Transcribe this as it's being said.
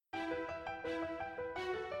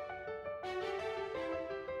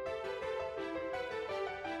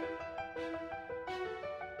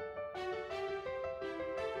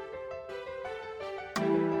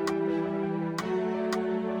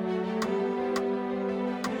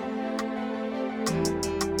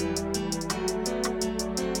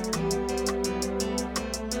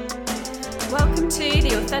to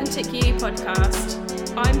the Authentic You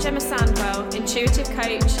podcast. I'm Gemma Sandwell, intuitive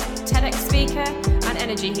coach, TEDx speaker and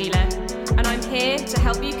energy healer, and I'm here to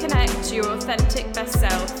help you connect to your authentic best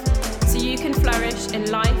self so you can flourish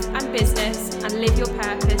in life and business and live your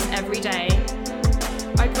purpose every day.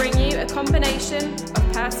 I bring you a combination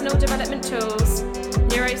of personal development tools,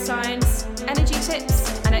 neuroscience, energy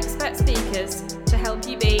tips and expert speakers to help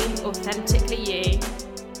you be authentically you.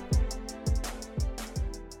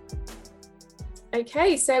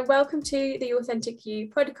 Okay, so welcome to the Authentic You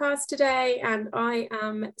podcast today, and I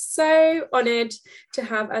am so honoured to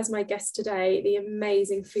have as my guest today the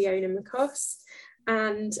amazing Fiona McCoss.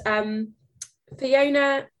 And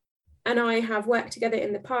Fiona and I have worked together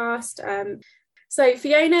in the past. So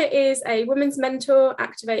Fiona is a women's mentor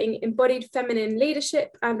activating embodied feminine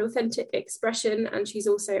leadership and authentic expression, and she's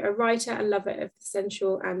also a writer and lover of the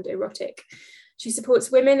sensual and erotic. She supports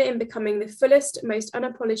women in becoming the fullest, most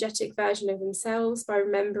unapologetic version of themselves by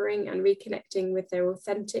remembering and reconnecting with their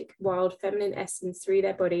authentic, wild, feminine essence through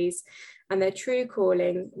their bodies and their true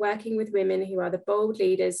calling, working with women who are the bold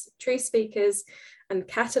leaders, true speakers, and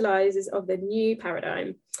catalyzers of the new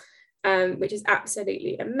paradigm, which is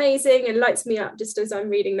absolutely amazing and lights me up just as I'm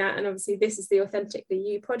reading that. And obviously this is the Authentically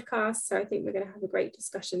You podcast, so I think we're going to have a great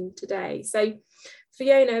discussion today. So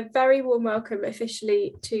Fiona, very warm welcome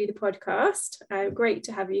officially to the podcast. Great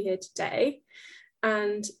to have you here today.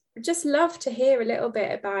 And I'd just love to hear a little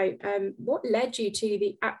bit about what led you to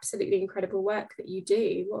the absolutely incredible work that you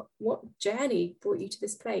do. What journey brought you to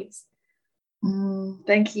this place?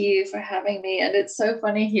 Thank you for having me. And it's so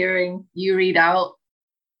funny hearing you read out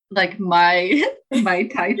like my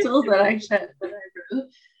title that I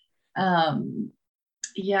wrote.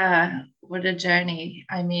 Yeah, what a journey.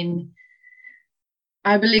 I mean,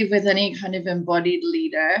 I believe with any kind of embodied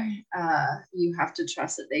leader, you have to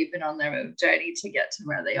trust that they've been on their own journey to get to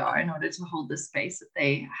where they are in order to hold the space that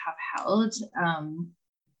they have held.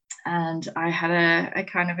 And I had a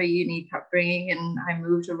kind of a unique upbringing, and I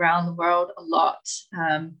moved around the world a lot,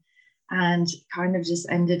 and kind of just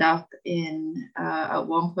ended up in at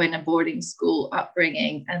one point a boarding school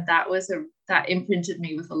upbringing, and that imprinted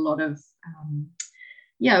me with a lot of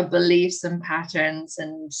beliefs and patterns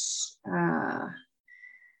and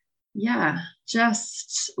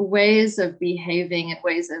just ways of behaving and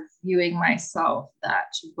ways of viewing myself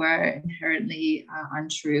that were inherently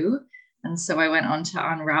untrue. And so I went on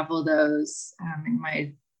to unravel those in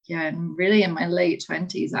my late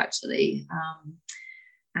 20s actually,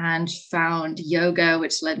 and found yoga,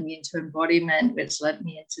 which led me into embodiment, which led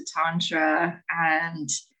me into tantra. And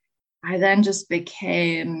I then just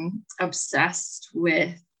became obsessed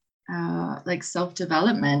with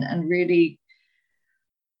self-development and really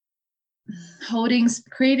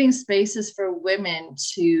creating spaces for women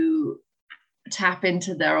to tap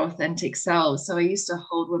into their authentic selves. So I used to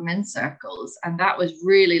hold women's circles, and that was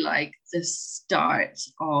really like the start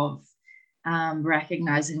of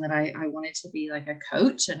recognizing that I wanted to be like a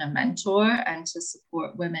coach and a mentor and to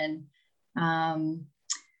support women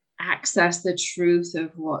access the truth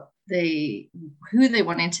of who they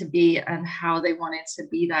wanted to be and how they wanted to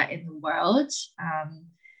be that in the world.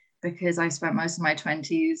 Because I spent most of my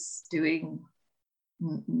 20s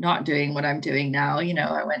not doing what I'm doing now. You know,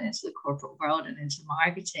 I went into the corporate world and into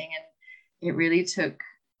marketing, and it really took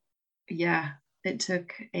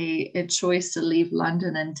a choice to leave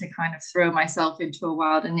London and to kind of throw myself into a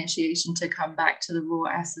wild initiation to come back to the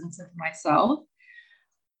raw essence of myself.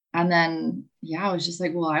 And then, I was just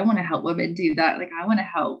like, well, I want to help women do that. Like, I want to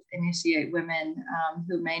help initiate women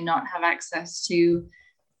who may not have access to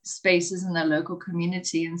spaces in their local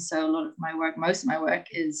community. And so most of my work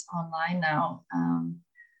is online now.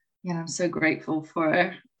 I'm so grateful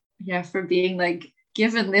for being like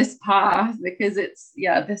given this path, because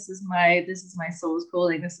this is my soul's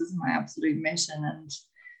calling. This is my absolute mission, and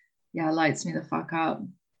it lights me the fuck up.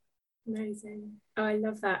 Amazing. Oh, I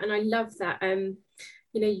love that. And I love that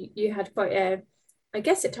you had quite I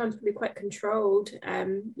guess at times probably quite controlled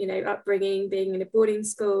upbringing, being in a boarding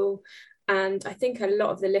school. And I think a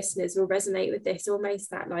lot of the listeners will resonate with this,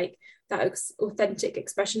 almost that authentic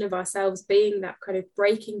expression of ourselves being that kind of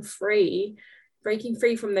breaking free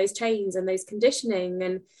from those chains and those conditioning,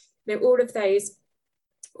 and all of those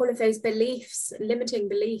beliefs, limiting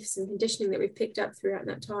beliefs and conditioning that we've picked up throughout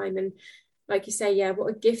that time. And like you say,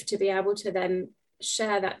 what a gift to be able to then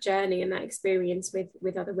share that journey and that experience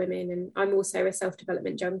with other women. And I'm also a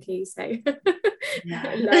self-development junkie, so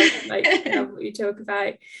I love what you talk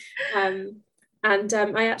about.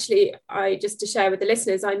 I just to share with the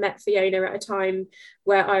listeners, I met Fiona at a time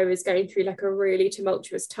where I was going through like a really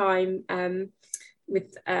tumultuous time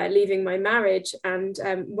leaving my marriage. And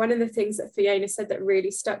one of the things that Fiona said that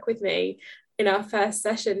really stuck with me in our first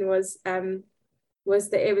session was that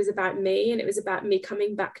it was about me, and it was about me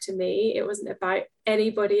coming back to me. It wasn't about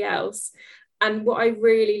anybody else. And what I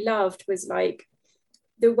really loved was like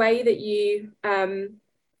the way that you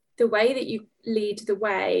lead the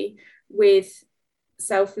way with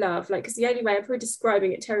self-love, like, because the only way, I'm probably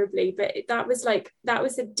describing it terribly, but that was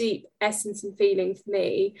a deep essence and feeling for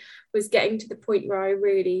me, was getting to the point where I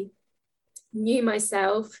really knew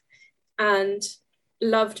myself and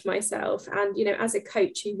loved myself. And as a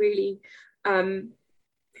coach, you really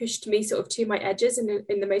pushed me sort of to my edges in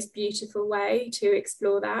the most beautiful way to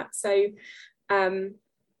explore that. So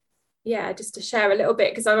just to share a little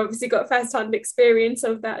bit, because I've obviously got first-hand experience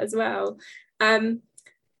of that as well.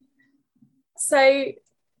 So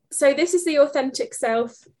this is the Authentic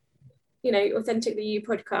Self, Authentically You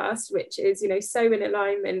podcast, which is, so in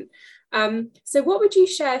alignment. So what would you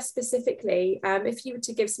share specifically, if you were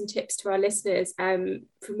to give some tips to our listeners,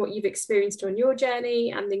 from what you've experienced on your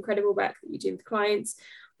journey and the incredible work that you do with clients?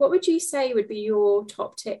 What would you say would be your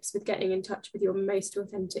top tips with getting in touch with your most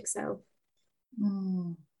authentic self?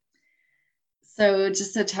 So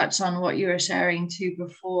just to touch on what you were sharing too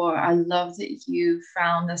before, I love that you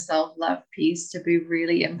found the self-love piece to be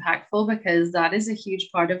really impactful, because that is a huge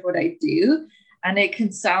part of what I do. And it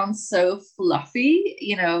can sound so fluffy,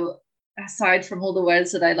 aside from all the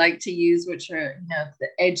words that I like to use, which are, the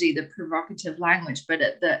edgy, the provocative language. But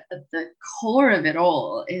at the core of it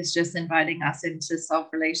all is just inviting us into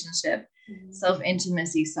self-relationship,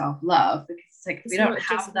 self-intimacy, self-love, because it's like, if we don't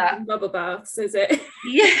have that, bubble baths, is it?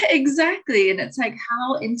 Yeah, exactly. And it's like,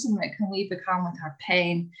 how intimate can we become with our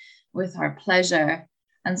pain, with our pleasure?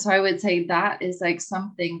 And so I would say that is like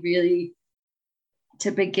something really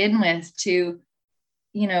to begin with, to,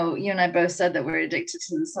 you and I both said that we're addicted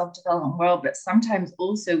to the self-development world, but sometimes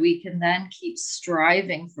also we can then keep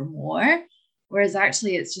striving for more. Whereas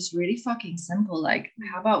actually it's just really fucking simple. Like,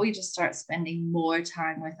 how about we just start spending more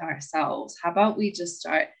time with ourselves? How about we just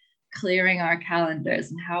start clearing our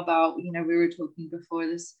calendars? And how about, we were talking before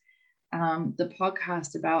this, the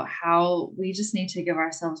podcast, about how we just need to give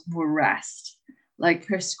ourselves more rest, like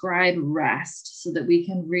prescribe rest, so that we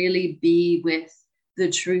can really be with the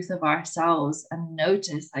truth of ourselves and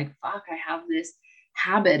notice, like, fuck, I have this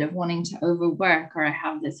habit of wanting to overwork, or I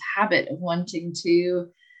have this habit of wanting to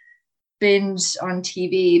binge on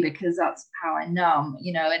TV because that's how I numb,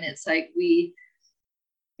 and it's like,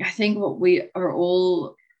 I think what we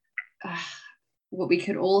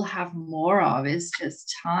could all have more of is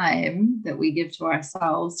just time that we give to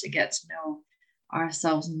ourselves to get to know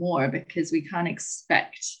ourselves more, because we can't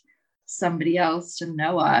expect somebody else to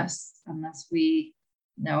know us unless we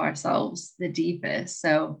know ourselves the deepest.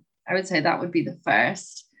 So I would say that would be the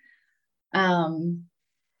first.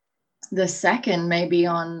 The second, maybe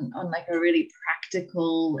on like a really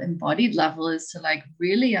practical, embodied level, is to like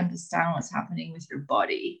really understand what's happening with your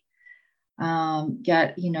body.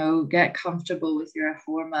 Get comfortable with your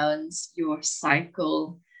hormones, your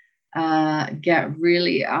cycle, get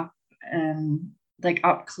really up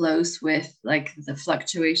close with like the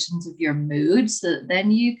fluctuations of your mood, so that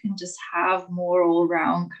then you can just have more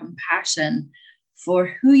all-round compassion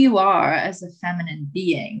for who you are as a feminine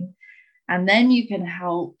being. And then you can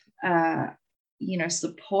help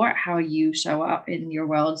support how you show up in your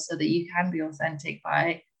world, so that you can be authentic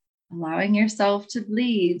by allowing yourself to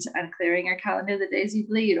bleed and clearing your calendar the days you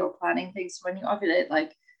bleed, or planning things when you ovulate.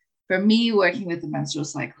 Like, for me, working with the menstrual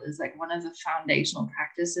cycle is like one of the foundational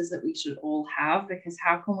practices that we should all have, because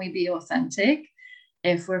how can we be authentic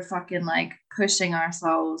if we're fucking like pushing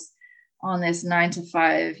ourselves on this 9 to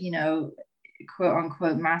 5, quote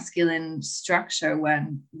unquote masculine structure,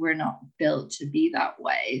 when we're not built to be that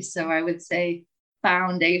way? So I would say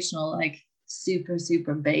foundational, like super,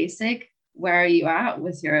 super basic. Where are you at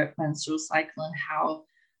with your menstrual cycle, and how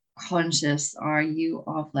conscious are you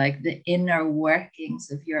of like the inner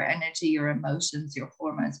workings of your energy, your emotions, your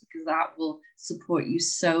hormones? Because that will support you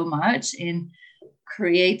so much in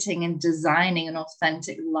creating and designing an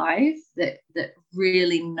authentic life that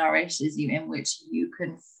really nourishes you, in which you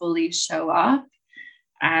can fully show up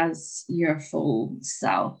as your full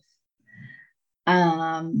self.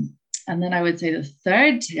 And then I would say the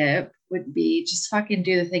third tip would be just fucking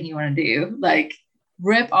do the thing you want to do. Like,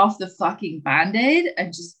 rip off the fucking band-aid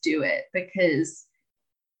and just do it, because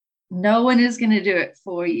no one is going to do it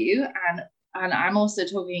for you. And I'm also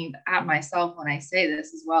talking at myself when I say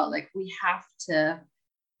this as well. Like, we have to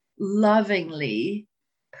lovingly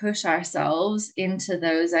push ourselves into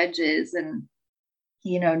those edges, and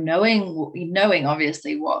knowing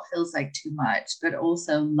obviously what feels like too much, but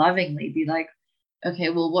also lovingly be like, okay,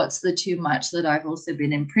 well, what's the too much that I've also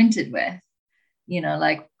been imprinted with?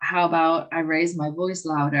 Like, how about I raise my voice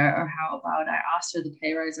louder, or how about I ask for the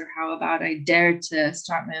pay rise, or how about I dare to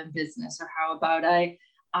start my own business, or how about I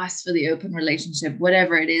ask for the open relationship,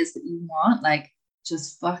 whatever it is that you want, like,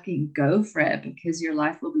 just fucking go for it, because your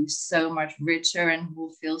life will be so much richer and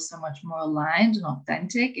will feel so much more aligned and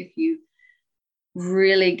authentic if you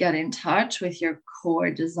really get in touch with your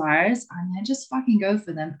core desires and then just fucking go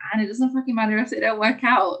for them. And it doesn't fucking matter if they don't work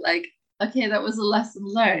out. Like, okay, that was a lesson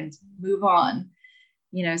learned, move on.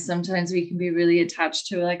 Sometimes we can be really attached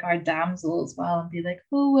to like our damsel as well and be like,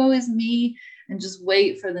 oh, woe is me, and just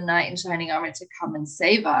wait for the knight in shining armor to come and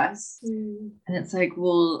save us. And it's like,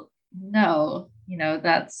 well, no,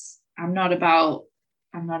 I'm not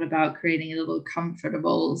about creating a little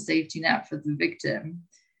comfortable safety net for the victim.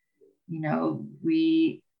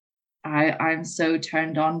 I'm so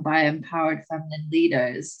turned on by empowered feminine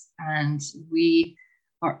leaders, and we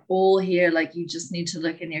are all here. Like, you just need to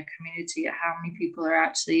look in your community at how many people are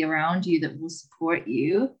actually around you that will support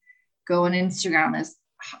you. Go on Instagram, there's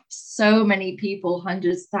so many people,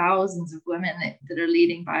 hundreds, thousands of women that are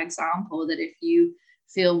leading by example, that if you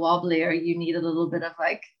feel wobbly or you need a little bit of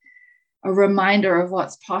like a reminder of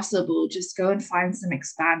what's possible, just go and find some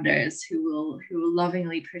expanders who will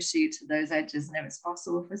lovingly push you to those edges. And if it's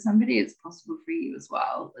possible for somebody, it's possible for you as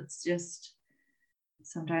well. It's just,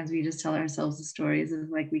 sometimes we just tell ourselves the stories of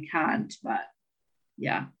like we can't, but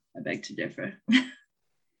yeah, I beg to differ.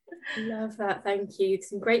 Love that, thank you.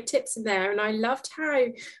 Some great tips in there, and I loved how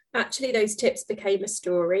actually those tips became a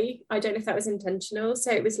story. I don't know if that was intentional.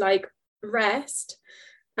 So it was like, rest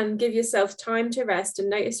and give yourself time to rest and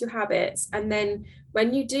notice your habits, and then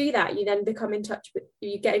when you do that, you then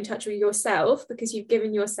you get in touch with yourself, because you've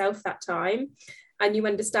given yourself that time and you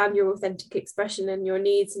understand your authentic expression and your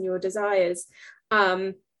needs and your desires.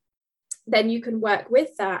 Then you can work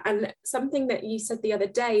with that. And something that you said the other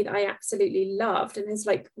day that I absolutely loved and has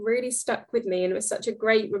like really stuck with me, and it was such a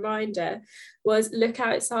great reminder, was look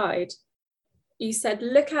outside. You said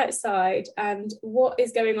look outside, and what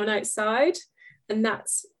is going on outside, and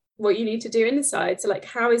that's what you need to do inside. So like,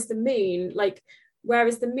 how is the moon, like where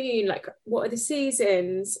is the moon, like what are the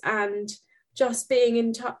seasons, and just being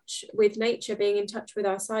in touch with nature, being in touch with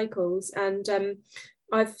our cycles. And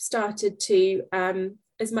I've started to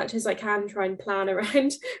as much as I can try and plan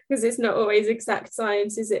around, because it's not always exact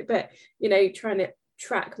science, is it, but trying to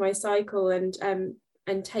track my cycle and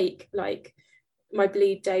take like my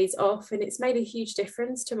bleed days off, and it's made a huge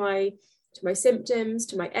difference to my symptoms,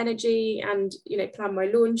 to my energy, and plan my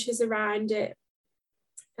launches around it.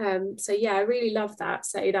 So yeah, I really love that.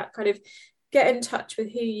 So that kind of get in touch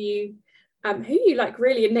with who you like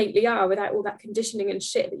really innately are, without all that conditioning and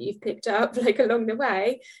shit that you've picked up like along the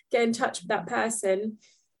way. Get in touch with that person,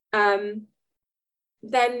 then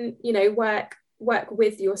work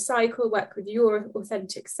with your cycle, work with your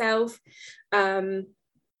authentic self.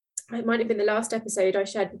 It might have been the last episode I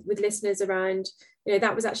shared with listeners around,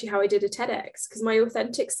 that was actually how I did a TEDx, because my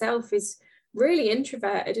authentic self is really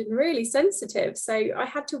introverted and really sensitive. So I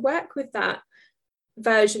had to work with that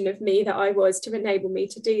version of me that I was to enable me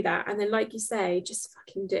to do that. And then, like you say, just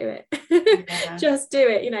fucking do it. Yeah. Just do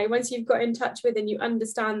it. Once you've got in touch with and you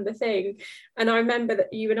understand the thing. And I remember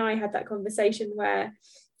that you and I had that conversation where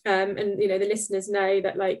and the listeners know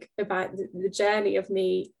that, like, about the journey of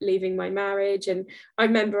me leaving my marriage. And I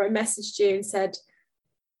remember I messaged you and said,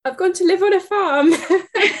 I've gone to live on a farm.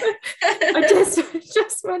 I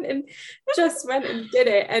just went and did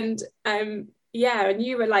it. And and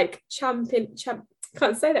you were like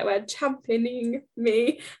can't say that word, championing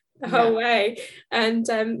me the whole way. And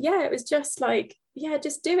it was just like,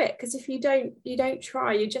 just do it, because if you don't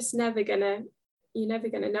try, you're just never gonna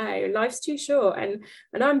know. Life's too short. And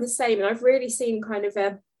I'm the same, and I've really seen kind of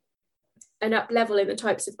an up level in the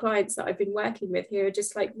types of clients that I've been working with, who are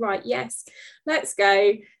just like, right, yes, let's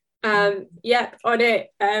go, yep, on it,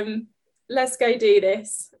 let's go do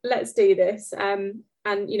this, let's do this, and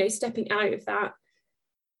stepping out of that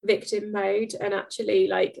victim mode and actually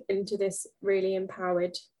like into this really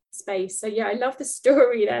empowered space. So I love the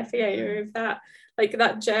story there, Fiona, of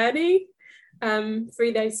that journey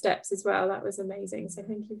through those steps as well. That was amazing, so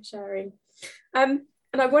thank you for sharing.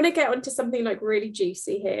 And I want to get onto something like really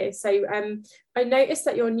juicy here. So I noticed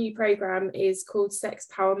that your new program is called Sex,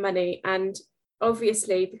 Power, Money, and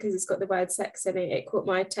obviously because it's got the word sex in it, it caught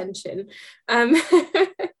my attention.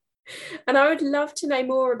 And I would love to know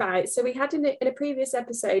more about it. So we had in a previous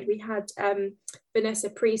episode, we had Vanessa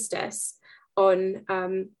Priestess on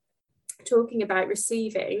talking about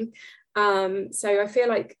receiving. So I feel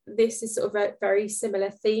like this is sort of a very similar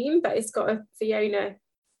theme, but it's got a Fiona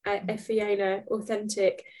a Fiona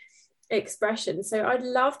authentic expression. So I'd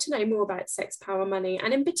love to know more about sex, power, money,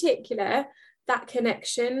 and in particular that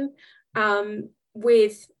connection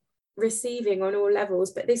with receiving on all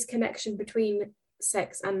levels, but this connection between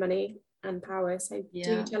sex and money and power. So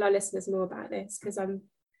do tell our listeners more about this, because I'm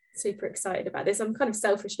super excited about this. I'm kind of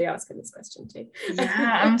selfishly asking this question too.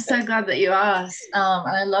 Yeah, I'm so glad that you asked.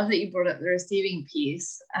 And I love that you brought up the receiving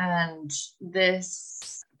piece. And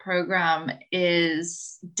this program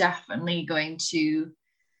is definitely going to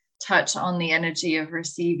touch on the energy of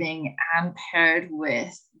receiving, and paired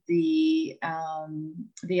with the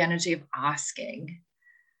energy of asking.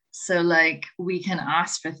 So like, we can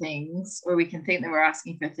ask for things, or we can think that we're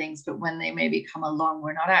asking for things, but when they maybe come along,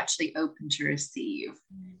 we're not actually open to receive.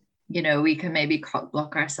 You know, we can maybe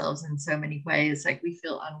block ourselves in so many ways, like we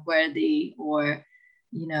feel unworthy, or,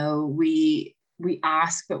 you know, we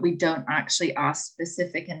ask, but we don't actually ask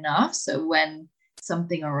specific enough. So when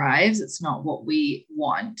something arrives, it's not what we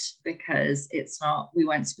want, because we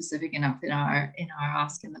weren't specific enough in our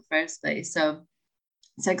ask in the first place. So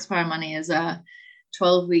Sex, Power, Money is a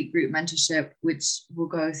 12-week group mentorship, which will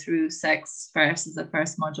go through sex first as the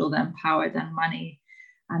first module, then power, then money.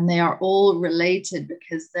 And they are all related,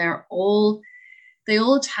 because they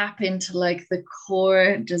all tap into like the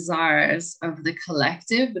core desires of the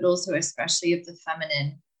collective, but also especially of the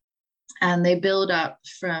feminine. And they build up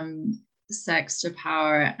from sex to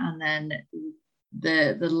power. And then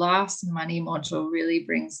the last money module really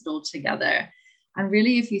brings it all together. And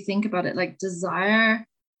really, if you think about it, like desire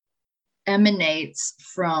emanates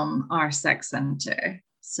from our sex center.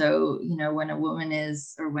 So, you know, when a woman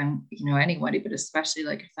is, or when, you know, anybody, but especially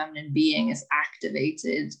like a feminine being is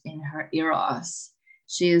activated in her eros,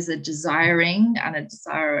 she is a desiring and a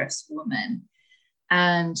desirous woman.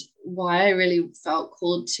 And why I really felt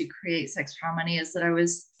called to create Sex, Power, Money is that I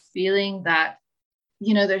was feeling that,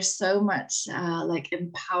 you know, there's so much like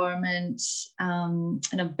empowerment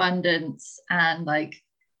and abundance, and like,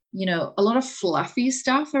 you know, a lot of fluffy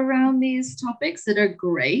stuff around these topics that are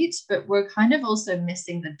great, but we're kind of also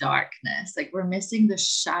missing the darkness. Like, we're missing the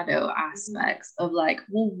shadow aspects of like,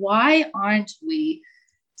 well, why aren't we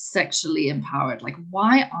sexually empowered? Like,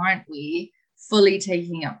 why aren't we fully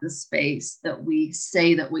taking up the space that we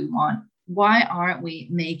say that we want? Why aren't we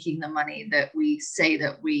making the money that we say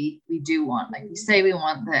that we do want? Like, we say we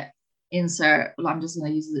want that insert, well, I'm just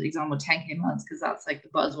going to use the example 10K months, because that's like the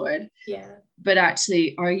buzzword. Yeah. But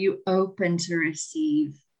actually, are you open to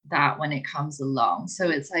receive that when it comes along? So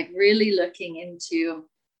it's like really looking into,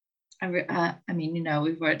 I mean, you know,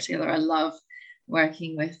 we've worked together. I love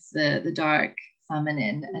working with the dark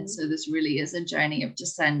feminine. And so this really is a journey of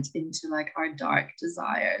descent into like our dark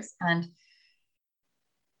desires. And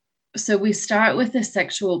so we start with the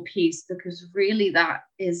sexual piece, because really that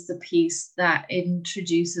is the piece that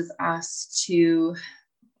introduces us to,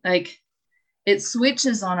 like, it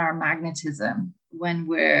switches on our magnetism when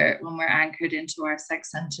we're anchored into our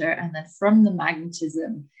sex center. And then from the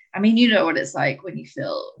magnetism, I mean, you know what it's like when you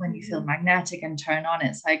feel magnetic and turn on.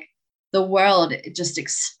 It's like the world, it just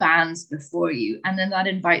expands before you, and then that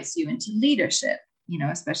invites you into leadership, you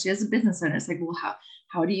know, especially as a business owner. It's like, well,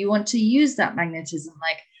 how do you want to use that magnetism?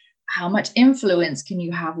 Like, how much influence can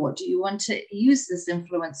you have? What do you want to use this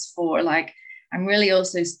influence for? Like, I'm really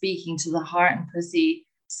also speaking to the heart and pussy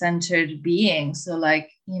centered being. So like,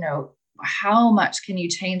 you know, how much can you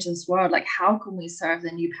change this world? Like, how can we serve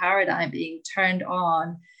the new paradigm, being turned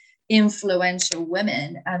on, influential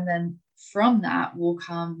women? And then from that will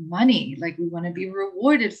come money. Like, we want to be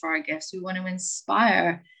rewarded for our gifts. We want to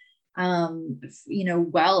inspire, you know,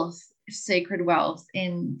 wealth, sacred wealth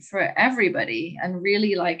for everybody, and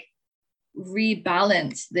really like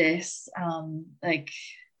rebalance this, like,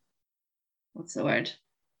 what's the word?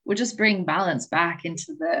 We'll just bring balance back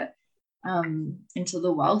into the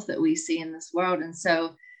wealth that we see in this world. And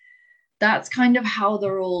so that's kind of how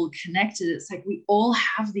they're all connected. It's like we all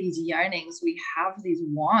have these yearnings, we have these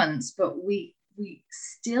wants, but we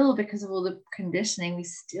still, because of all the conditioning, we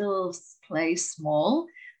still play small.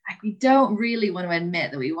 Like, we don't really want to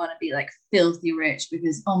admit that we want to be like filthy rich,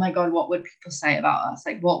 because, oh my God, what would people say about us?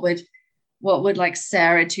 Like, what would like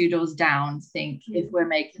Sarah 2 doors down think if we're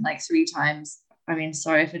making like 3 times? I mean,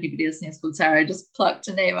 sorry if anybody listening is called Sarah, I just plucked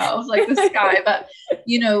a name out of like the sky. But,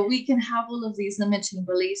 you know, we can have all of these limiting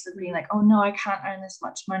beliefs of being like, oh no, I can't earn this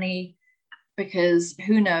much money because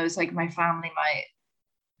who knows, like my family might,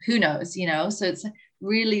 who knows, you know? So it's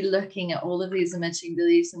really looking at all of these limiting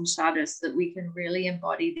beliefs and shadows so that we can really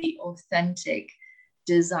embody the authentic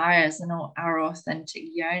desires and our authentic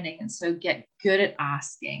yearning. And so get good at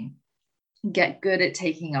asking, get good at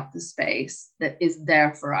taking up the space that is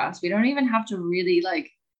there for us. We don't even have to really like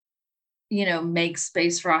make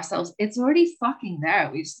space for ourselves. It's already fucking there.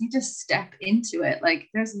 We just need to step into it. Like,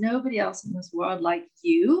 there's nobody else in this world like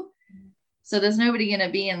you. So there's nobody going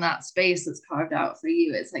to be in that space that's carved out for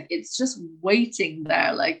you. It's like, it's just waiting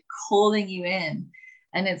there, like calling you in.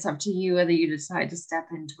 And it's up to you whether you decide to step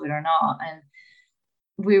into it or not. And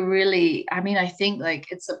we really, I think like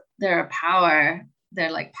they're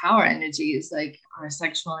like power energies, like our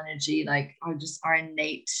sexual energy, like our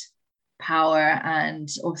innate power and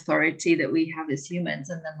authority that we have as humans.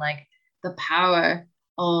 And then like the power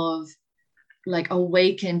of like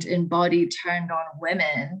awakened, embodied, turned on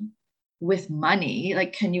women with money.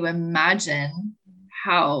 Like, can you imagine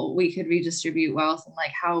how we could redistribute wealth, and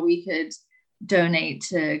like how we could donate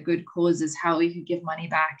to good causes, how we could give money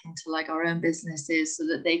back into like our own businesses so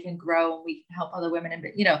that they can grow and we can help other women.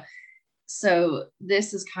 And so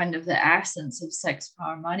this is kind of the essence of sex,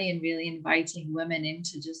 power, money, and really inviting women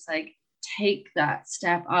into just like take that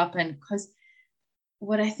step up. And because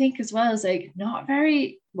what I think as well is like no,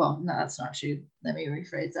 that's not true. Let me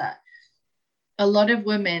rephrase that. A lot of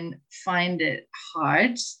women find it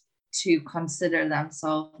hard to consider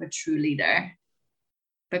themselves a true leader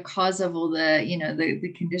because of all the,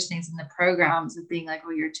 the conditionings and the programs of being like,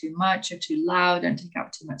 oh, you're too much, you're too loud, don't take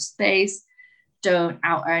up too much space, don't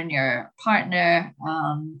out earn your partner,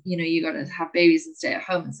 you got to have babies and stay at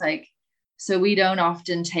home. It's like, so we don't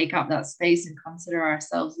often take up that space and consider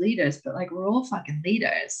ourselves leaders, but like we're all fucking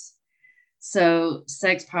leaders. So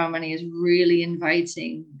sex, power, money is really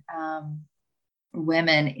inviting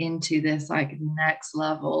women into this like next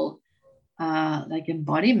level like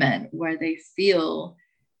embodiment where they feel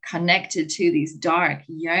connected to these dark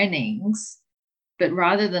yearnings, but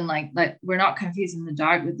rather than like we're not confusing the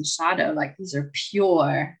dark with the shadow. Like these are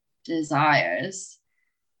pure desires.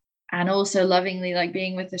 And also lovingly like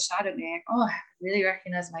being with the shadow, being like, oh, I really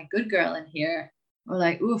recognize my good girl in here, or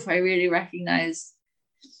like, oof, I really recognize,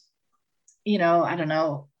 I don't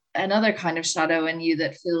know, another kind of shadow in you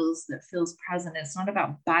that feels present. It's not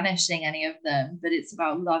about banishing any of them, but it's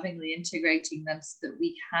about lovingly integrating them so that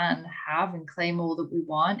we can have and claim all that we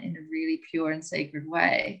want in a really pure and sacred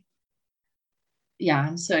way. Yeah,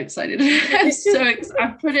 I'm so excited.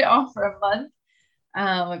 I put it off for a month.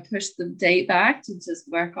 I pushed the date back to just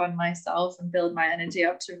work on myself and build my energy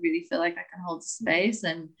up to really feel like I can hold space.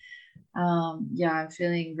 And I'm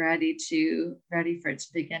feeling ready for it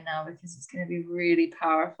to begin now, because it's going to be really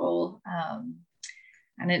powerful.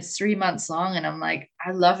 And it's 3 months long, and I'm like,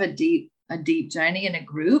 I love a deep journey in a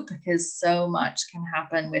group, because so much can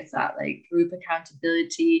happen with that, like group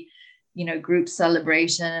accountability, group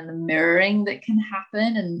celebration, and the mirroring that can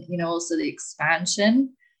happen, and also the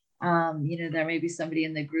expansion. There may be somebody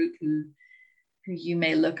in the group who you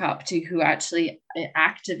may look up to, who actually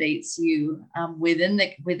activates you within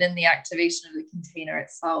the activation of the container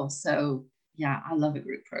itself. So yeah, I love a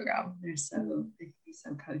group program. They can be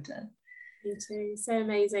so potent. Me too. So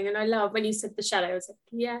amazing. And I love when you said the shadow, I was like,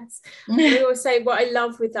 yes. I also, what I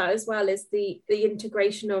love with that as well is the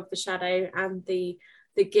integration of the shadow and the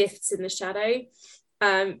gifts in the shadow.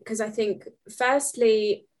 Because I think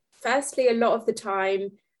firstly, a lot of the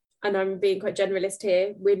time, and I'm being quite generalist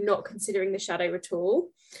here, we're not considering the shadow at all.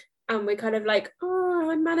 And we're kind of like,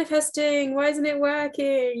 oh, I'm manifesting, why isn't it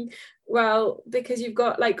working? Well, because you've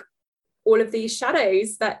got like all of these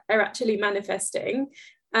shadows that are actually manifesting.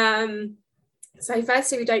 So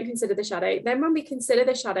firstly, we don't consider the shadow. Then when we consider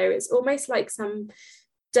the shadow, it's almost like some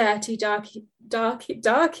dirty, darky,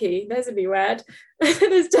 there's a new word.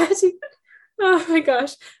 There's dirty, oh my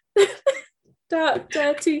gosh. Dark,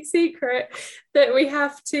 dirty secret that we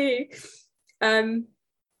have to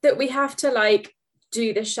like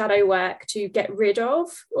do the shadow work to get rid of.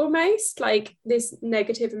 Almost like this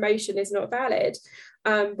negative emotion is not valid,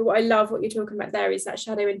 but what I love what you're talking about there is that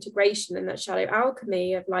shadow integration and that shadow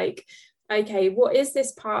alchemy of like, okay, what is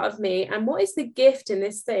this part of me and what is the gift in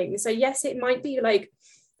this thing? So yes, it might be like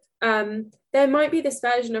there might be this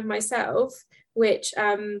version of myself which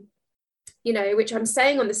which I'm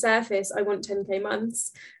saying on the surface, I want 10K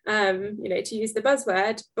months, to use the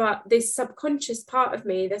buzzword, but this subconscious part of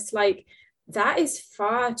me that's like, that is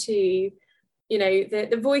far too,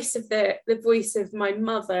 the voice of my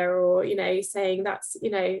mother, or, saying that's,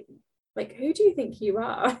 like, who do you think you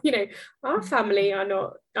are? Our family are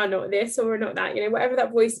not this or are not that, whatever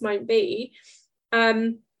that voice might be.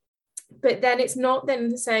 But then it's not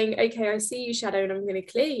then saying, okay, I see you, shadow, and I'm going to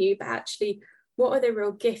clear you, but actually, what are the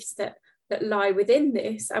real gifts that lie within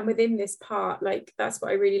this and within this part? Like, that's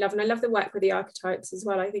what I really love. And I love the work with the archetypes as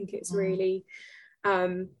well. I think it's really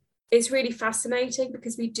fascinating,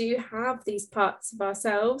 because we do have these parts of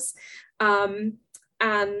ourselves,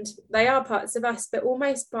 and they are parts of us, but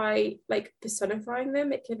almost by like personifying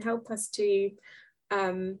them, it can help us to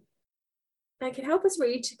it can help us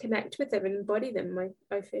really to connect with them and embody them.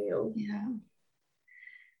 I feel. Yeah.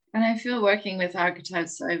 And I feel working with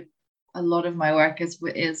archetypes, a lot of my work is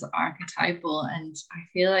archetypal, and I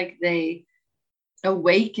feel like they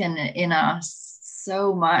awaken in us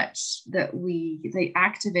so much that they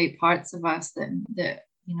activate parts of us that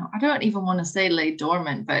you know, I don't even want to say lay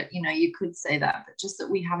dormant, but you know, you could say that, but just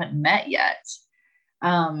that we haven't met yet.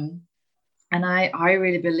 And I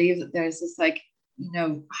really believe that there's this like, you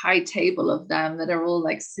know, high table of them that are all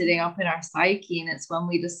like sitting up in our psyche, and it's when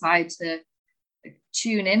we decide to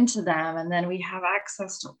tune into them, and then we have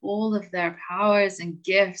access to all of their powers and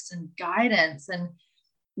gifts and guidance. And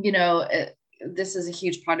you know, this is a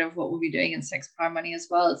huge part of what we'll be doing in Sex, Power, Money as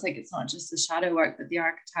well. It's like, it's not just the shadow work, but the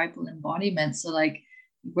archetypal embodiment. So like,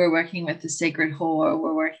 we're working with the sacred whore,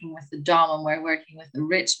 we're working with the dom, and we're working with the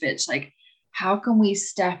rich bitch. Like, how can we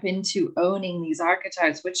step into owning these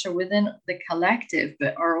archetypes, which are within the collective,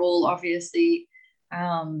 but are all obviously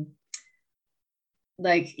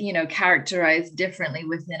like, you know, characterized differently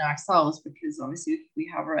within ourselves, because obviously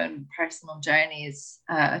we have our own personal journeys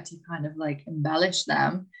to kind of like embellish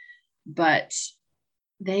them, but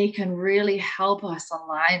they can really help us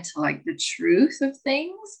align to like the truth of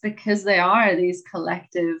things, because they are these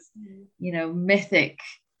collective, you know, mythic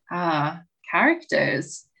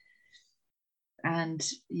characters. And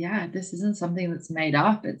yeah, this isn't something that's made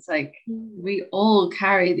up. It's like we all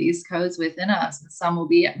carry these codes within us, and some will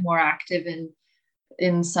be more active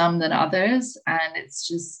in some than others. And it's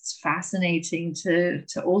just fascinating to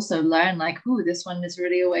also learn like, oh, this one has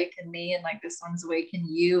really awakened me, and like this one's awakened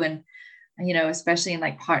you. And you know, especially in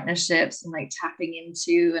like partnerships and like tapping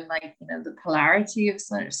into and like, you know, the polarity of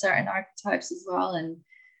certain archetypes as well. And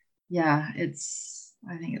yeah,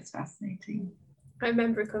 I think it's fascinating. I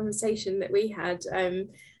remember a conversation that we had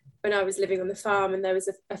when I was living on the farm, and there was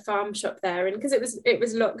a farm shop there, and because it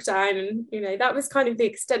was locked down, and you know, that was kind of the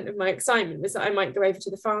extent of my excitement, was that I might go over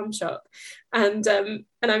to the farm shop. And I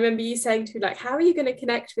remember you saying to me, like, how are you going to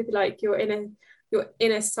connect with like your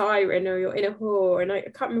inner siren or your inner whore? And I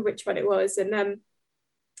can't remember which one it was. And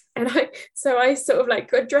I sort of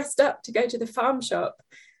like got dressed up to go to the farm shop,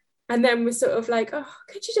 and then was sort of like, oh,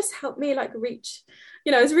 could you just help me like reach,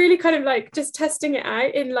 you know, I was really kind of like just testing it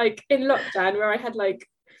out in lockdown, where I had like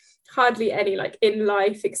hardly any like in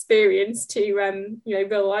life experience to you know,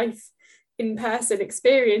 real life in person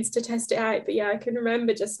experience to test it out. But yeah, I can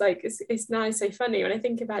remember just like it's now so funny when I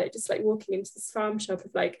think about it, just like walking into this farm shop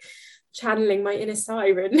of like channeling my inner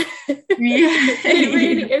siren. Yeah.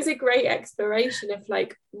 It was a great exploration of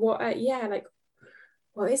like what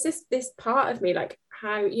is this part of me, like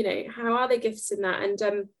how, you know, how are the gifts in that?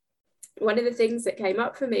 And one of the things that came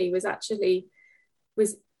up for me was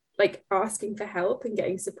like asking for help and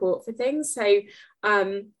getting support for things. So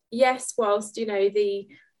yes, whilst, you know,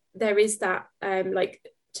 there is that like,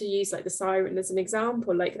 to use like the siren as an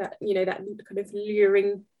example, like that, you know, that kind of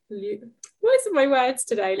luring what is my words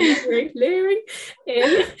today, luring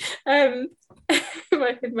in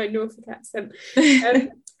my Norfolk accent.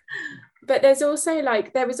 But there was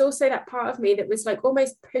also that part of me that was like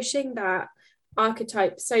almost pushing that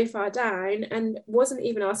archetype so far down, and wasn't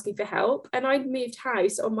even asking for help. And I'd moved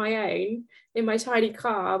house on my own in my tiny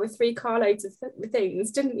car with 3 carloads of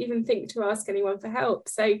things, didn't even think to ask anyone for help.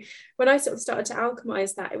 So when I sort of started to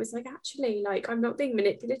alchemize that, it was like, actually, like, I'm not being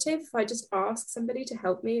manipulative. If I just ask somebody to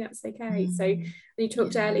help me, that's okay. So when you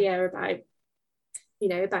talked earlier about, you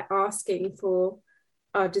know, about asking for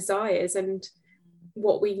our desires and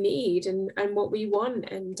what we need and what we want,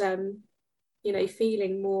 and you know,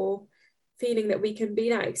 feeling that we can be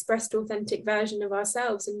that expressed authentic version of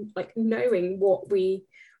ourselves, and like knowing what we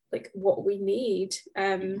need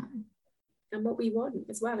and what we want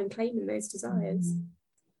as well, and claiming those desires.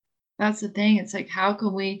 That's the thing. It's like, how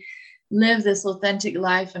can we live this authentic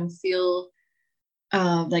life and feel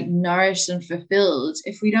like nourished and fulfilled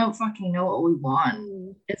if we don't fucking know what we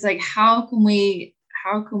want? It's like, how can we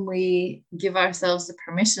give ourselves the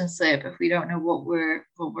permission slip if we don't know what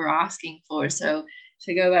we're asking for? So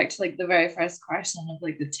to go back to like the very first question of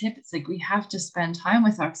like the tip, it's like we have to spend time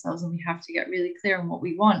with ourselves, and we have to get really clear on what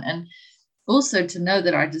we want, and also to know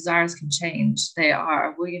that our desires can change.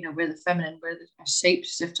 We're the feminine, we're the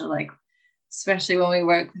shapeshifter, like especially when we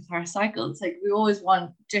work with our cycle. It's like we always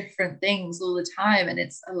want different things all the time, and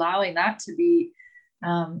it's allowing that to be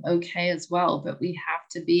okay as well. But we have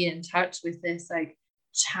to be in touch with this like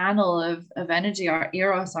channel of energy, our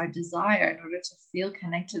eros, our desire, in order to feel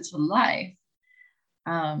connected to life.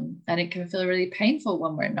 And it can feel really painful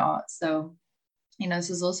when we're not. So this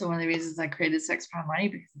is also one of the reasons I created Sex Power Money,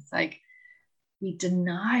 because it's like we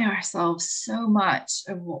deny ourselves so much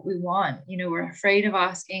of what we want. We're afraid of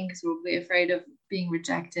asking because we'll be afraid of being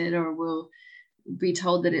rejected, or we'll be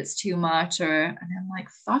told that it's too much, and I'm like,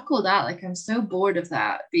 fuck all that. Like, I'm so bored of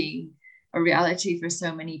that being a reality for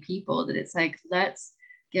so many people, that it's like, let's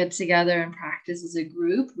get together and practice as a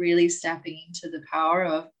group, really stepping into the power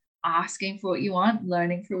of asking for what you want,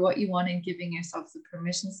 learning for what you want, and giving yourself the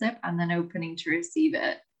permission slip, and then opening to receive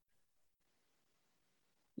it.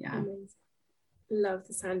 Yeah. Amazing. Love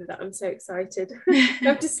the sound of that. I'm so excited.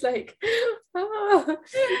 I'm just like, oh,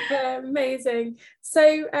 amazing.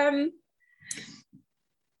 So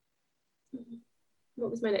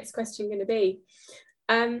what was my next question going to be?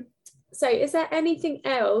 So is there anything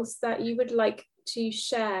else that you would like to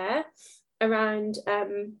share around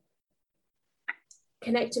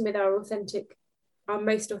connecting with our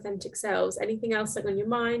most authentic selves? Anything else like on your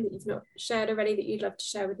mind that you've not shared already that you'd love to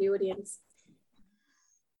share with the audience?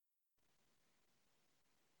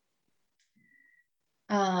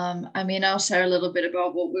 I'll share a little bit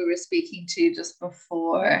about what we were speaking to just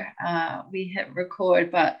before we hit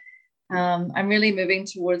record, but I'm really moving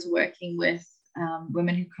towards working with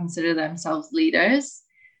women who consider themselves leaders.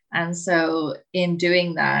 And so in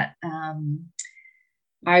doing that,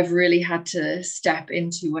 I've really had to step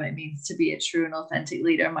into what it means to be a true and authentic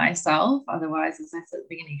leader myself. Otherwise, as I said at the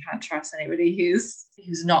beginning, you can't trust anybody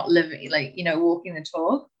who's not living, walking the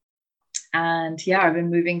talk. And I've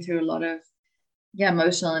been moving through a lot of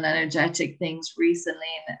emotional and energetic things recently,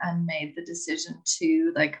 and made the decision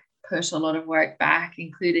to push a lot of work back,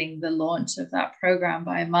 including the launch of that program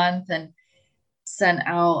by a month, and sent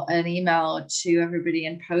out an email to everybody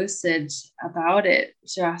and posted about it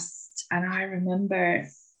and I remember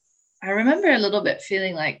a little bit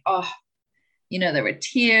feeling like, there were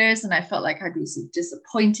tears, and I felt like I'd be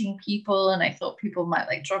disappointing people, and I thought people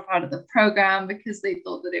might drop out of the program because they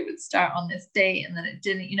thought that it would start on this date and then it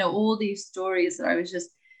didn't, all these stories that I was just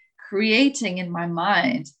creating in my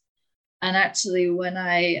mind. And actually, when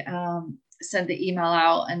I sent the email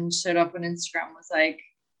out and showed up on Instagram, was like,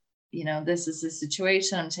 this is the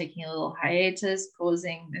situation, I'm taking a little hiatus,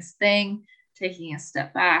 pausing this thing, taking a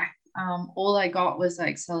step back. All I got was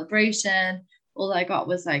celebration. All I got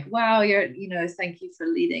was wow, you're, thank you for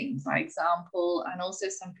leading by example. And also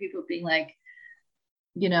some people being like,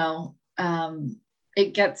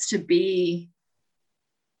 it gets to be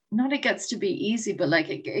easy, but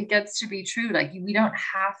it gets to be true. We don't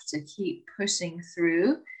have to keep pushing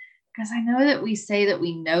through, because I know that we say that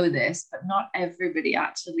we know this, but not everybody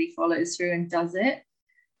actually follows through and does it.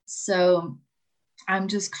 So I'm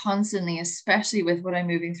just constantly, especially with what I'm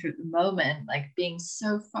moving through at the moment, being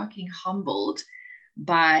so fucking humbled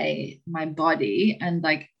by my body, and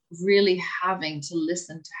really having to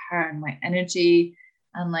listen to her and my energy,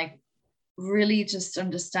 and really just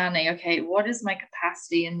understanding, okay, what is my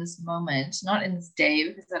capacity in this moment, not in this day,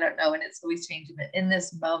 because I don't know, and it's always changing, but in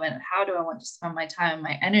this moment, how do I want to spend my time and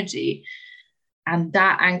my energy? And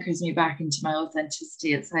that anchors me back into my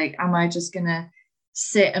authenticity. It's am I just gonna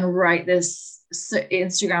sit and write this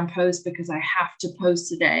Instagram post because I have to post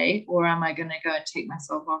today, or am I gonna go and take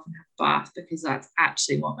myself off and have a bath because that's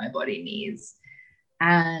actually what my body needs?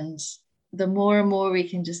 And the more and more we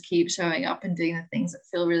can just keep showing up and doing the things that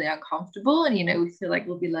feel really uncomfortable, and we feel like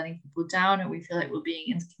we'll be letting people down, or we feel like we're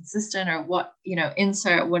being inconsistent, or what,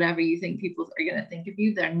 insert whatever you think people are going to think of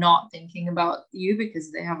you. They're not thinking about you because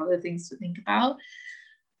they have other things to think about.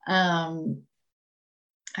 And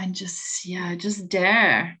just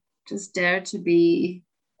dare to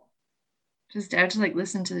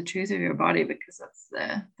listen to the truth of your body, because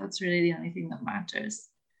that's really the only thing that matters.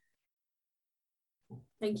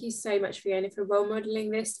 Thank you so much, Fiona, for role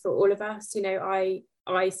modeling this for all of us.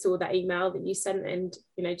 I saw that email that you sent, and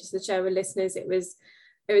just to share with listeners, it was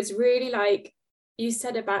really you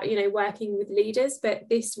said about working with leaders, but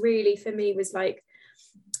this really for me was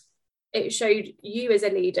it showed you as a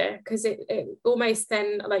leader, because it almost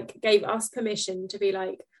then gave us permission to be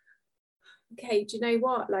okay, do you know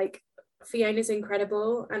what, Fiona's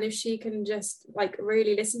incredible, and if she can just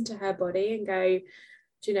really listen to her body and go,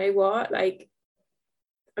 do you know what,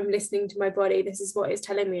 I'm listening to my body, this is what it's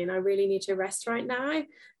telling me, and I really need to rest right now.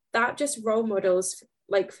 That just role models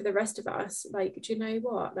for the rest of us, do you know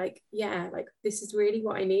what, this is really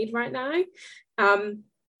what I need right now,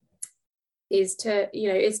 is to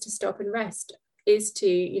stop and rest, is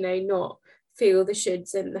to not feel the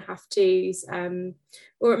shoulds and the have tos,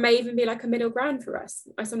 or it may even be a middle ground for us.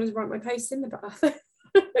 I sometimes write my posts in the bath.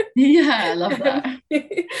 Yeah, I love that.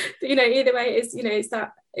 Either way,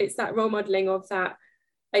 it's that role modeling of that,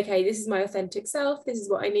 okay, this is my authentic self, this is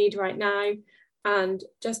what I need right now, and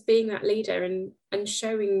just being that leader and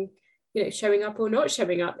showing, you know, showing up or not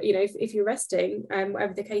showing up, you know, if you're resting,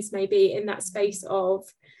 whatever the case may be, in that space of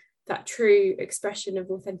that true expression of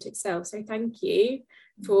authentic self. So thank you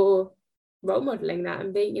for role modeling that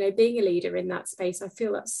and being, you know, being a leader in that space. I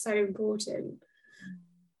feel that's so important.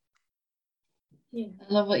 Yeah.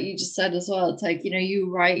 I love what you just said as well. It's like, you know,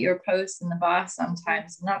 you write your posts in the bar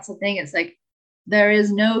sometimes, and that's the thing. It's like there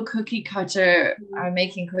is no cookie cutter, I'm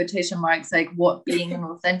making quotation marks, like what being an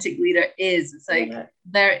authentic leader is. It's like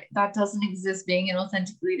that doesn't exist. Being an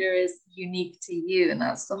authentic leader is unique to you, and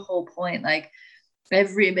that's the whole point. Like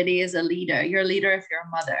everybody is a leader. You're a leader if you're a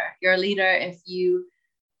mother. You're a leader if you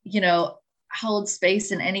know, hold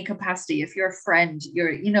space in any capacity. If you're a friend,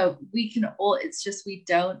 you're, you know, we can all, it's just we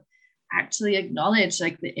don't actually acknowledge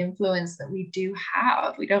like the influence that we do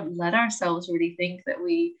have. We don't let ourselves really think that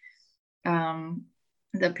we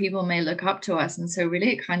that people may look up to us. And so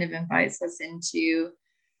really it kind of invites us into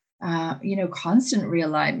you know, constant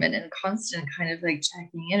realignment and constant kind of like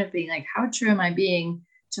checking in of being like, how true am I being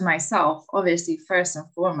to myself? Obviously first and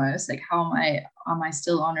foremost, like how am I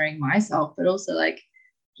still honoring myself, but also like,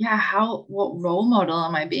 yeah, what role model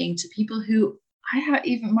am I being to people who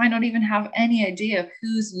might not even have any idea of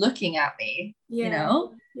who's looking at me, you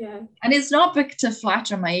know? Yeah. And it's not to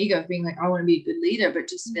flatter my ego of being like, I want to be a good leader, but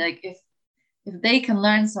just to be like, if they can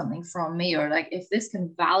learn something from me, or like if this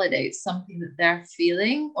can validate something that they're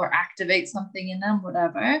feeling or activate something in them,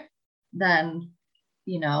 whatever, then,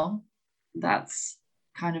 you know, that's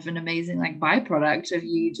kind of an amazing like byproduct of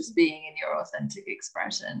you just being in your authentic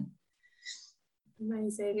expression.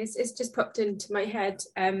 Amazing. It's just popped into my head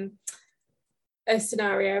a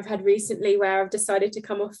scenario I've had recently where I've decided to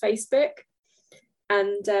come off Facebook,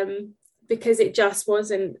 and because it just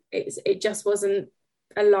wasn't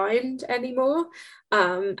aligned anymore,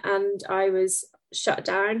 and I was shut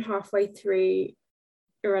down halfway through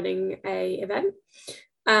running a event,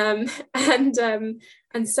 and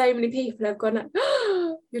so many people have gone like,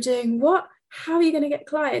 oh, you're doing what? How are you going to get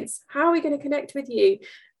clients? How are we going to connect with you?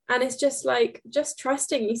 And it's just like, just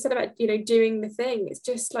trusting. You said about, you know, doing the thing. It's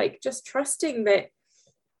just like, just trusting that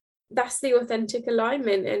that's the authentic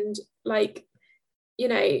alignment, and like, you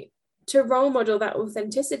know, to role model that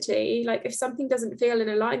authenticity. Like if something doesn't feel in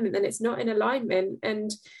alignment, then it's not in alignment,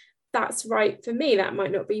 and that's right for me. That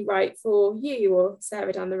might not be right for you or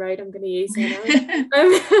Sarah down the road. I'm going to use her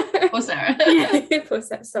now. Poor Sarah. Yeah, poor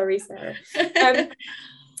Sarah. Sorry, Sarah.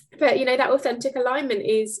 But you know, that authentic alignment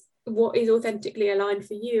is what is authentically aligned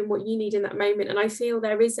for you and what you need in that moment. And I feel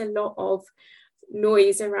there is a lot of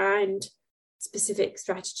noise around specific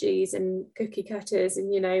strategies and cookie cutters,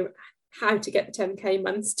 and, you know, how to get the 10k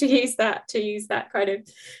months, to use that kind of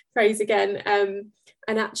phrase again.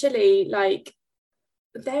 And actually, like,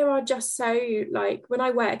 there are just so, like, when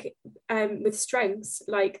I work with strengths,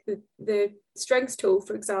 like the strengths tool,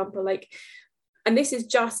 for example, like, and this is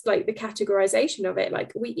just like the categorization of it,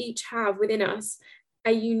 like we each have within us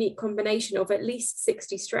a unique combination of at least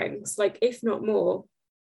 60 strengths, like if not more.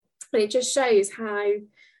 And it just shows how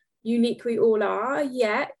unique we all are,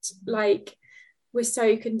 yet like we're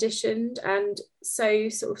so conditioned and so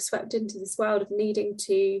sort of swept into this world of needing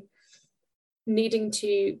to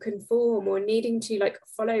conform or needing to like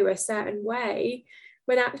follow a certain way,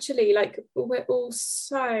 when actually like we're all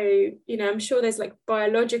so, you know, I'm sure there's like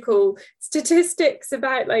biological statistics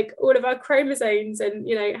about like all of our chromosomes and,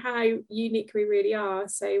 you know, how unique we really are.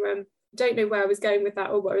 So don't know where I was going with that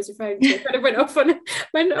or what I was referring to. I kind of went off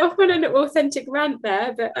on an authentic rant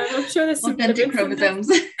there, but I'm sure there's some authentic chromosomes.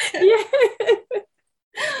 Yeah.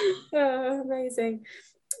 Oh, amazing.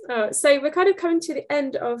 So we're kind of coming to the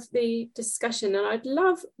end of the discussion, and I'd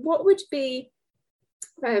love, what would be,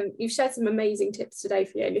 you've shared some amazing tips today,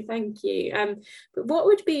 Fiona, thank you. But what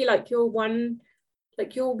would be like your one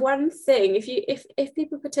thing, if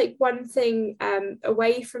people could take one thing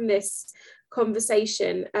away from this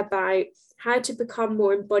conversation about how to become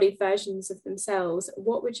more embodied versions of themselves,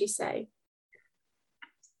 what would you say?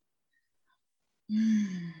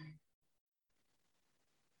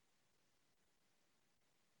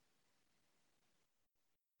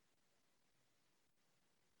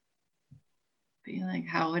 Being like,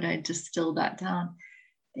 how would I distill that down?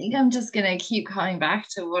 I think I'm just gonna keep coming back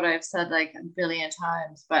to what I've said like a billion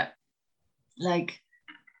times, but like,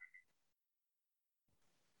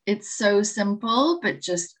 it's so simple, but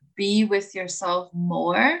just be with yourself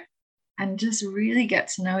more and just really get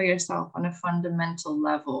to know yourself on a fundamental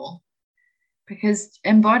level. Because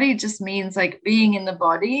embodied just means like being in the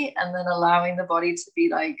body and then allowing the body to be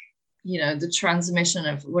like, you know, the transmission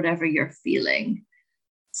of whatever you're feeling.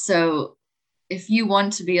 So if you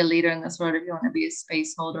want to be a leader in this world, if you want to be a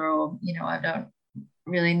space holder, or, I don't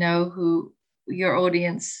really know who your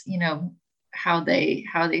audience, how they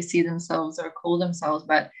see themselves or call themselves,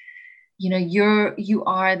 but you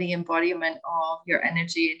are the embodiment of your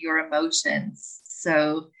energy and your emotions.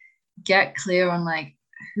 So get clear on like,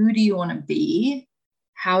 who do you want to be?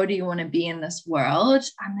 How do you want to be in this world?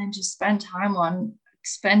 And then just spend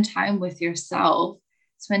time with yourself,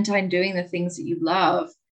 spend time doing the things that you love.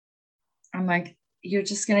 And like, you're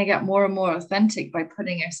just going to get more and more authentic by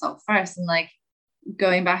putting yourself first. And like,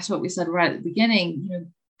 going back to what we said right at the beginning,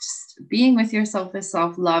 just being with yourself is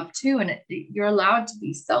self-love too. And you're allowed to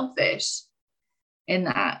be selfish in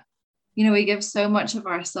that. We give so much of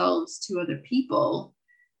ourselves to other people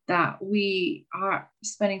that we are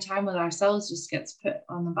spending time with ourselves just gets put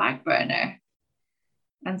on the back burner.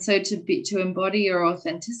 And so to embody your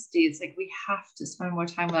authenticity, it's like we have to spend more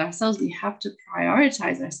time with ourselves. We have to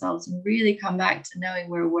prioritize ourselves and really come back to knowing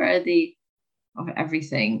we're worthy of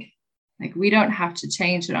everything. Like, we don't have to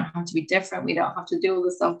change. We don't have to be different. We don't have to do all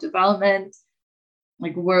the self-development.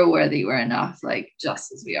 Like, we're worthy. We're enough, like,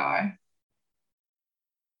 just as we are.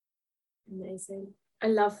 Amazing. I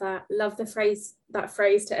love that. Love that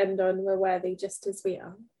phrase to end on. We're worthy just as we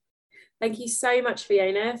are. Thank you so much,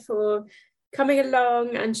 Fiona, for coming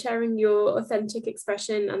along and sharing your authentic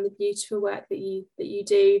expression and the beautiful work that you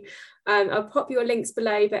do. I'll pop your links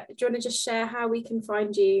below, but do you want to just share how we can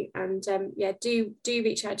find you? And do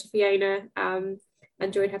reach out to Fiona and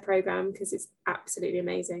join her program, because it's absolutely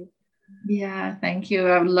amazing. Yeah, thank you.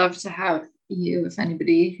 I would love to have you, if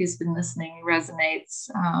anybody who's been listening resonates.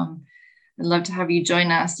 I'd love to have you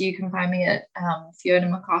join us. You can find me at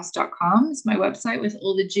FionaMcCoss.com. It's my website with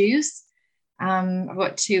all the juice. I've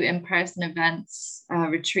got 2 in-person events,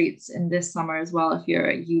 retreats in this summer as well. If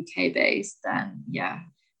you're UK based, then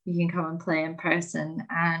you can come and play in person.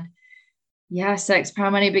 And Sex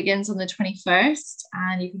Power Money begins on the 21st,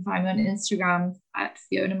 and you can find me on Instagram at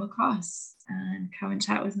Fiona McCoss, and come and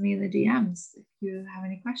chat with me in the DMs if you have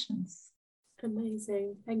any questions.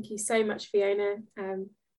 Amazing. Thank you so much, Fiona.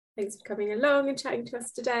 Thanks for coming along and chatting to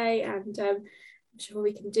us today, and I'm sure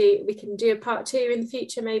we can do a part 2 in the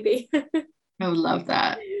future, maybe. I would love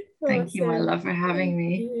that. Awesome. Thank you, my love, for having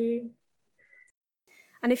me.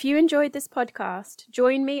 And if you enjoyed this podcast,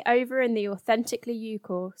 join me over in the Authentically You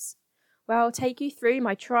course, where I'll take you through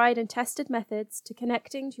my tried and tested methods to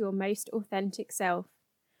connecting to your most authentic self.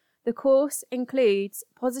 The course includes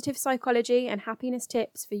positive psychology and happiness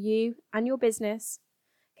tips for you and your business,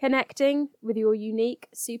 connecting with your unique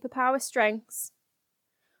superpower strengths,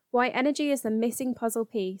 why energy is the missing puzzle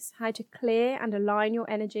piece, how to clear and align your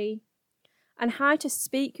energy, and how to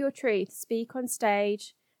speak your truth, speak on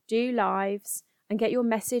stage, do lives, and get your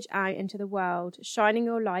message out into the world, shining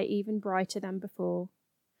your light even brighter than before.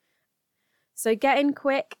 So get in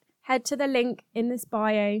quick, head to the link in this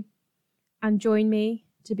bio, and join me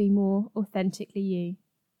to be more authentically you.